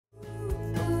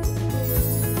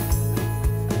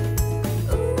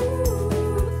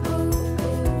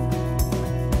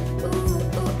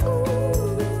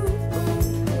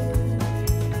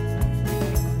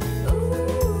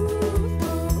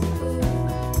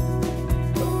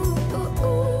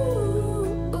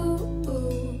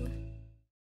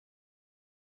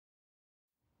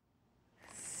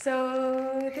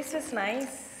So, this was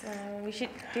nice. We should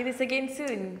do this again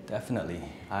soon. Definitely.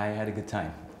 I had a good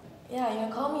time. Yeah, you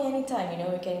can call me anytime,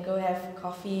 we can go have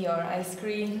coffee or ice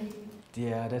cream.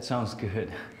 Yeah, that sounds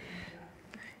good.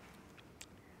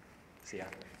 See ya.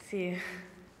 See you.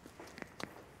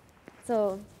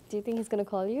 So, do you think he's gonna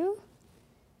call you?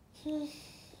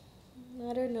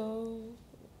 I don't know.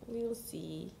 We'll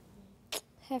see.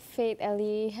 Have faith,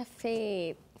 Ellie. Have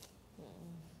faith.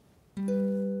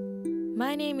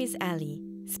 My name is Ali,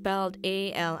 spelled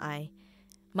A-L-I.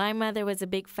 My mother was a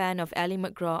big fan of Ally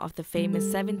McGraw of the famous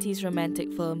 70s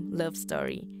romantic film Love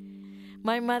Story.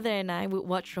 My mother and I would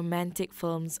watch romantic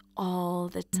films all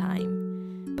the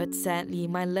time. But sadly,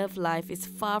 my love life is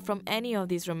far from any of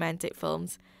these romantic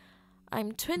films.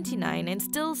 I'm 29 and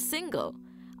still single.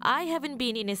 I haven't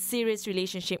been in a serious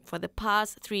relationship for the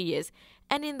past 3 years,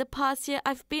 and in the past year,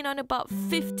 I've been on about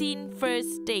 15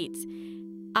 first dates.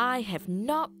 I have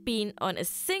not been on a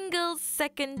single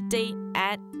second date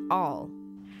at all.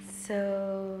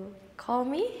 So, call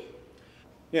me?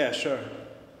 Yeah, sure.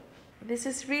 This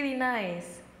is really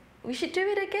nice. We should do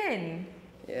it again.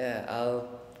 Yeah, I'll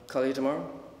call you tomorrow.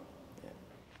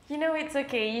 It's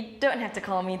okay. You don't have to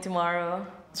call me tomorrow.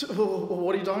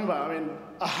 What are you talking about? I mean,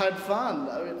 I had fun.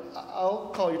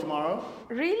 I'll call you tomorrow.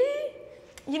 Really?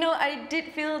 I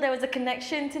did feel there was a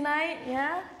connection tonight,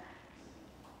 yeah?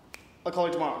 I'll call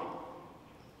you tomorrow.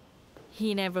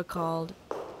 He never called.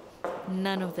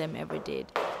 None of them ever did.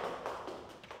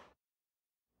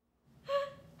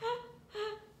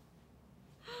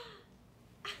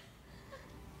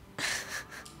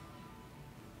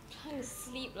 Trying to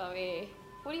sleep, lah, weh.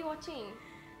 What are you watching?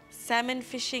 Salmon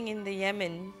fishing in the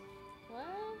Yemen. What?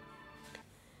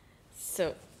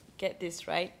 So, get this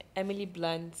right. Emily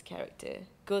Blunt's character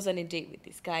goes on a date with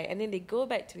this guy, and then they go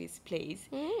back to his place.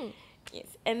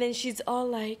 Yes, and then she's all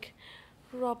like,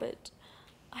 Robert,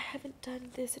 I haven't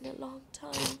done this in a long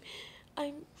time.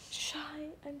 I'm shy.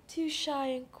 I'm too shy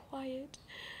and quiet.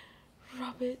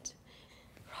 Robert,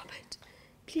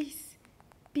 please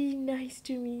be nice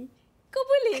to me. Kau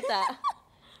boleh tak?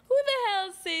 Who the hell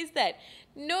says that?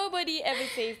 Nobody ever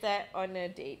says that on a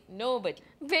date. Nobody.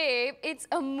 Babe, it's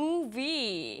a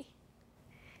movie.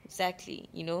 Exactly.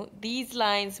 These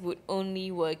lines would only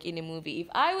work in a movie. If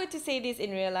I were to say this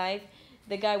in real life,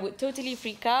 the guy would totally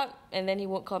freak out and then he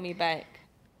won't call me back.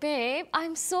 Babe,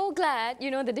 I'm so glad you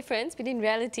know the difference between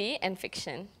reality and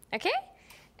fiction, okay?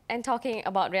 And talking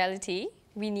about reality,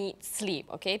 we need sleep,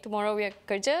 okay? Tomorrow we are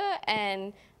kerja,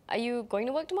 and are you going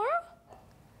to work tomorrow?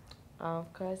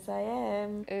 Of course I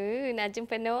am. Nak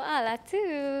jumpa Noah lah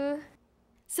tu.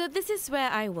 So this is where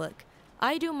I work.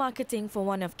 I do marketing for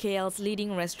one of KL's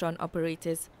leading restaurant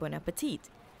operators, Bon Appetit.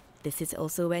 This is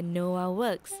also where Noah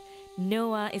works.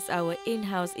 Noah is our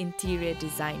in-house interior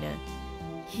designer.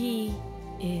 He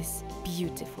is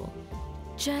beautiful.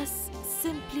 Just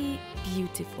simply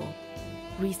beautiful.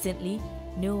 Recently,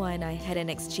 Noah and I had an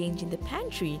exchange in the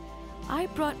pantry. I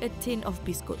brought a tin of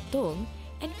biscuit tong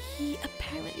and he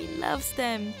apparently loves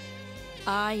them.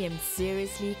 I am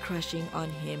seriously crushing on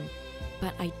him.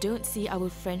 But I don't see our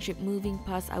friendship moving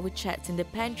past our chats in the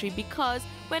pantry because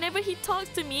whenever he talks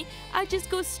to me, I just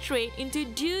go straight into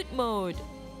dude mode.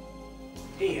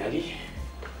 Hey, Ali.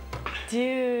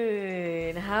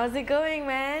 Dude, how's it going,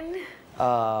 man?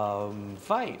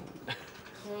 Fine.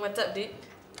 What's up, dude?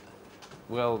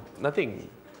 Well, nothing.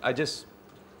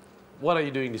 What are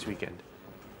you doing this weekend?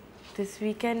 This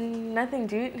weekend, nothing,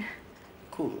 dude.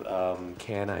 Cool.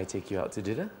 Can I take you out to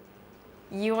dinner?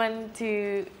 You want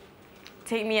to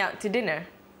take me out to dinner?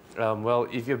 Well,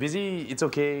 if you're busy, it's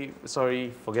okay.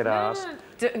 Sorry, forget I asked.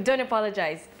 Don't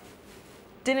apologize.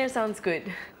 Dinner sounds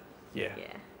good. Yeah.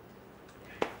 Yeah.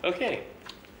 Okay.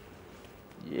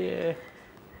 Yeah.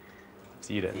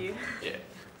 See you then. See you. Yeah.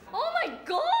 Oh my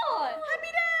god!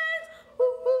 Happy dance!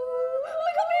 Oh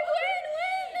my god, babe, when?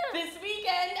 This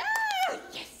weekend! Ah!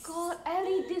 Yes! God,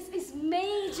 Ellie, this is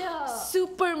major!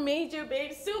 Super major,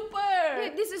 babe. Super!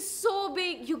 Babe, this is so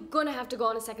big. You're gonna have to go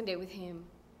on a second date with him.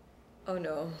 Oh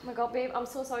no. Oh my god, babe, I'm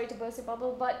so sorry to burst your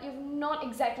bubble, but you've not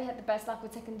exactly had the best luck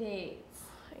with second dates.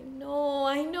 I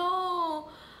know.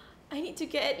 I need to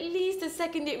get at least a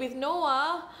second date with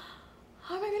Noah.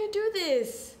 How am I gonna do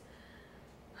this?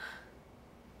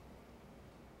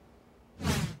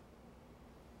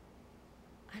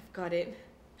 I've got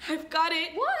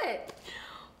it. What?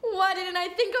 Why didn't I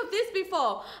think of this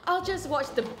before? I'll just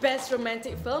watch the best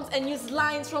romantic films and use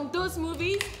lines from those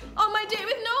movies on my date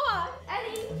with Noah.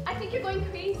 Ellie, I think you're going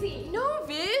crazy. No,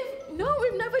 Viv. No,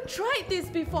 we've never tried this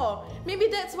before. Maybe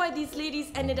that's why these ladies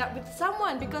ended up with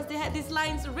someone, because they had these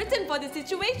lines written for the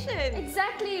situation.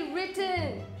 Exactly,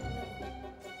 written.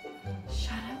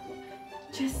 Shut up.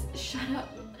 Just shut up.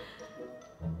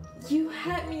 You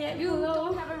had me at You hello.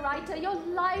 don't have a writer. Your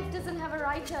life doesn't have a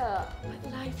writer.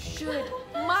 But life should.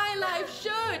 My life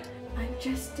should. I'm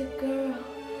just a girl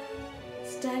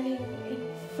standing in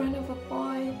front of a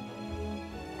boy,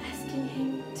 asking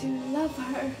him to love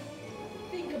her.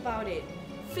 Think about it.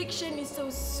 Fiction is so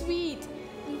sweet.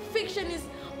 Fiction is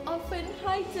often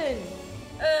heightened.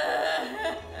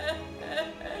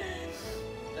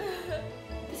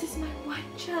 This is my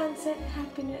one chance at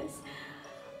happiness.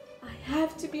 I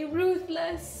have to be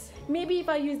ruthless. Maybe if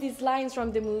I use these lines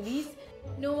from the movies,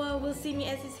 Noah will see me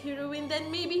as his heroine,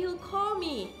 then maybe he'll call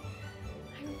me.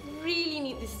 I really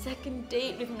need this second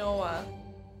date with Noah.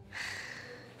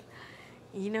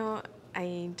 You know,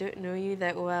 I don't know you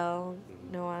that well,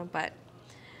 Noah, but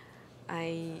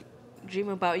I dream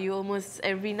about you almost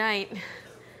every night.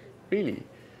 Really?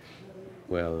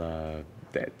 Well,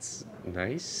 that's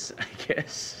nice, I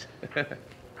guess.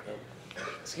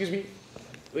 Excuse me.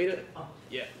 Wait. Oh,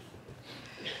 yeah.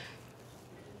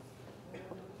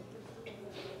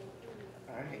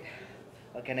 All right.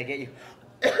 What can I get you?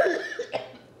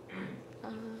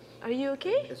 Are you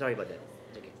okay? Sorry about that.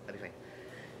 It's okay. I'll be fine.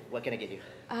 What can I get you?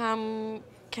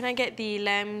 Can I get the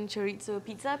lamb chorizo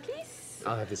pizza, please?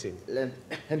 I'll have the same. Lamb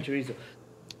chorizo.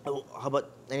 Oh, how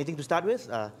about anything to start with?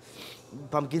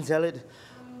 Pumpkin salad.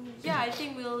 Yeah, I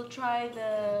think we'll try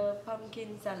the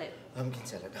pumpkin salad. Pumpkin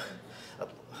salad.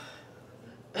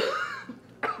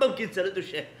 Pumpkin salad to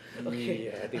share. Okay.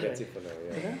 Yeah, I think that's it for now.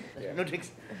 Yeah. No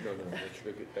drinks. No,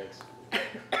 we're good. Thanks.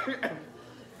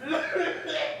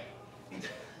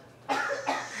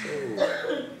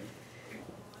 So,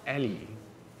 Ellie,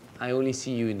 I only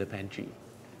see you in the pantry.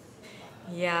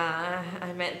 Yeah,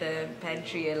 I'm at the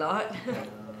pantry a lot.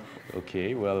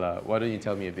 Okay, well, why don't you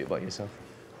tell me a bit about yourself?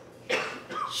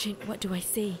 Shit, what do I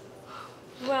say?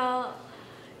 Well,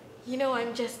 you know,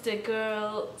 I'm just a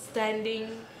girl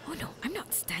standing Oh no, I'm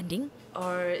not standing.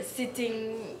 or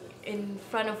sitting in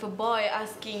front of a boy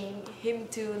asking him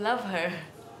to love her.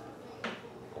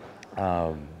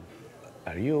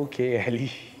 Are you okay,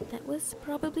 Ellie? That was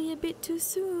probably a bit too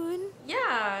soon.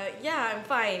 Yeah, I'm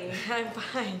fine. I'm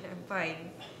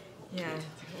fine. Yeah,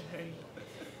 don't worry.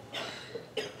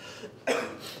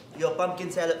 Your pumpkin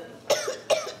salad.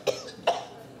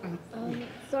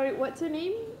 Sorry, what's your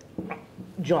name?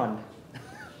 John.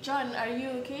 John, are you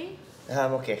okay?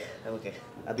 I'm okay.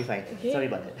 I'll be fine. Okay. Sorry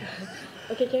about that.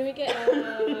 Okay, can we get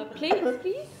plates,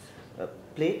 please?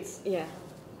 Plates? Yeah.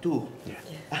 2. Yeah.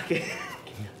 Okay.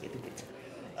 Get the plates.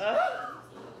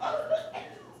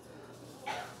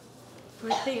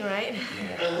 Poor thing, right?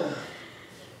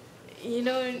 You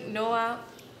know, Noah,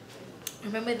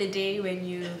 remember the day when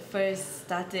you first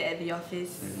started at the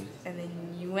office and then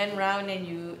you went round and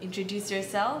you introduced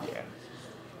yourself? Yeah.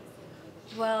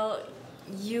 Well,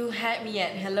 you had me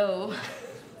at hello.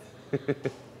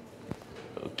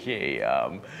 Okay,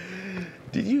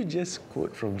 did you just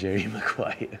quote from Jerry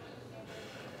Maguire?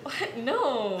 What?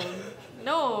 No,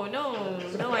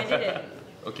 I didn't.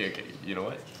 Okay, you know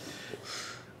what?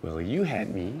 Well, you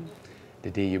had me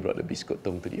the day you brought the biscuit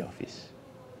tong to the office.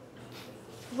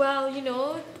 Well, you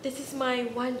know, this is my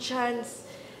one chance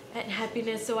at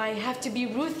happiness, so I have to be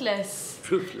ruthless.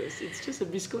 Ruthless, it's just a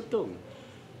biscuit tong.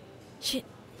 Shit.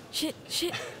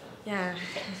 Yeah.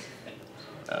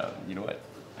 You know what?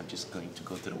 I'm just going to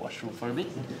go to the washroom for a bit.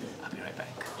 I'll be right back.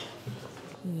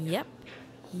 Yep,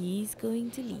 he's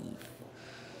going to leave.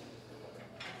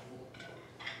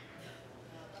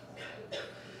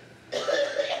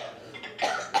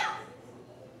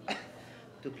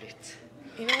 2 plates.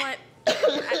 You know what?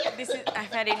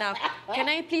 I've had enough. Can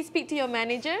I please speak to your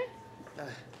manager?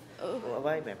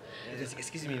 Why, ma'am?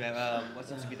 Excuse me, ma'am. What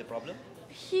seems to be the problem?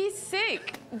 He's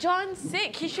sick. John's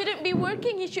sick. He shouldn't be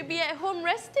working. He should be at home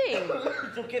resting.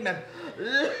 It's okay, ma'am.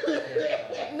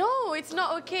 No, it's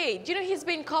not okay. Do you know he's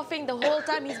been coughing the whole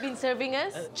time he's been serving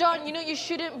us? John, you know you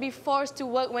shouldn't be forced to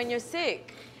work when you're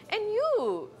sick. And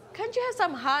you, can't you have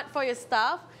some heart for your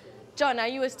staff? John, are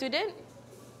you a student?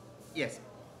 Yes.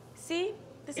 See,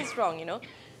 this is wrong, you know.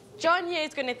 John here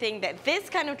is going to think that this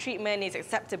kind of treatment is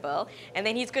acceptable, and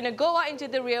then he's going to go out into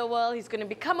the real world, he's going to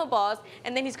become a boss,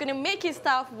 and then he's going to make his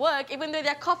staff work even though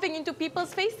they're coughing into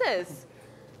people's faces.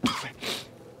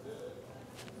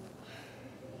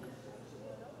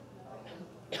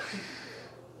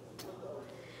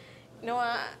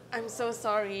 Noah, I'm so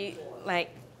sorry.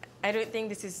 Like, I don't think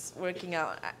this is working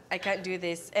out. I can't do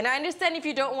this. And I understand if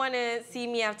you don't want to see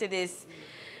me after this.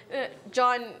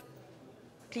 John,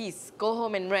 please, go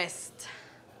home and rest.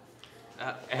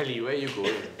 Ellie, where are you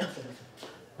going?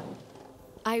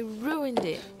 I ruined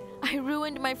it. I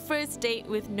ruined my first date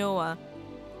with Noah.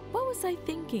 What was I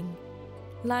thinking?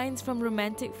 Lines from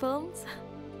romantic films?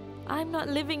 I'm not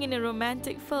living in a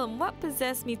romantic film. What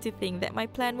possessed me to think that my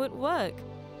plan would work?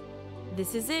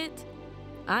 This is it.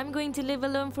 I'm going to live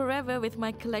alone forever with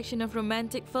my collection of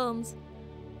romantic films,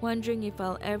 wondering if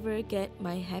I'll ever get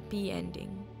my happy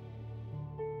ending.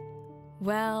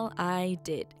 Well, I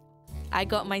did. I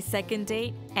got my second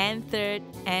date, and third,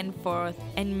 and fourth,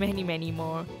 and many, many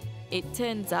more. It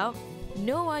turns out,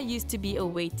 Noah used to be a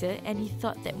waiter and he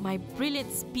thought that my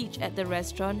brilliant speech at the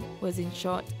restaurant was in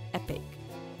short epic.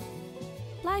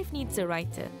 Life needs a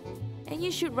writer, and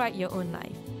you should write your own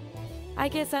life. I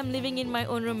guess I'm living in my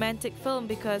own romantic film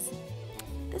because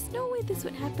there's no way this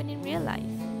would happen in real life.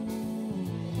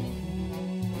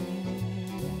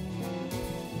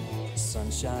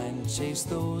 Sunshine, chase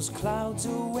those clouds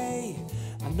away.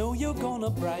 I know you're gonna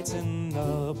brighten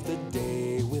up the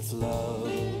day with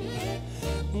love.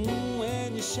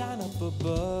 When you shine up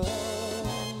above,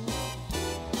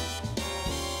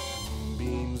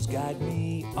 beams guide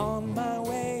me on my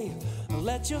way.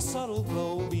 Let your subtle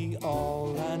glow be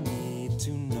all I need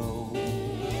to know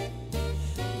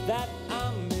that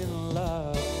I'm in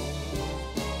love.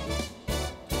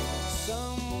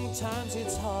 Sometimes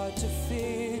it's hard to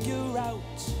figure out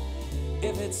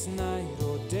if it's night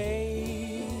or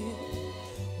day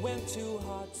when two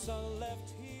hearts are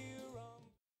left here.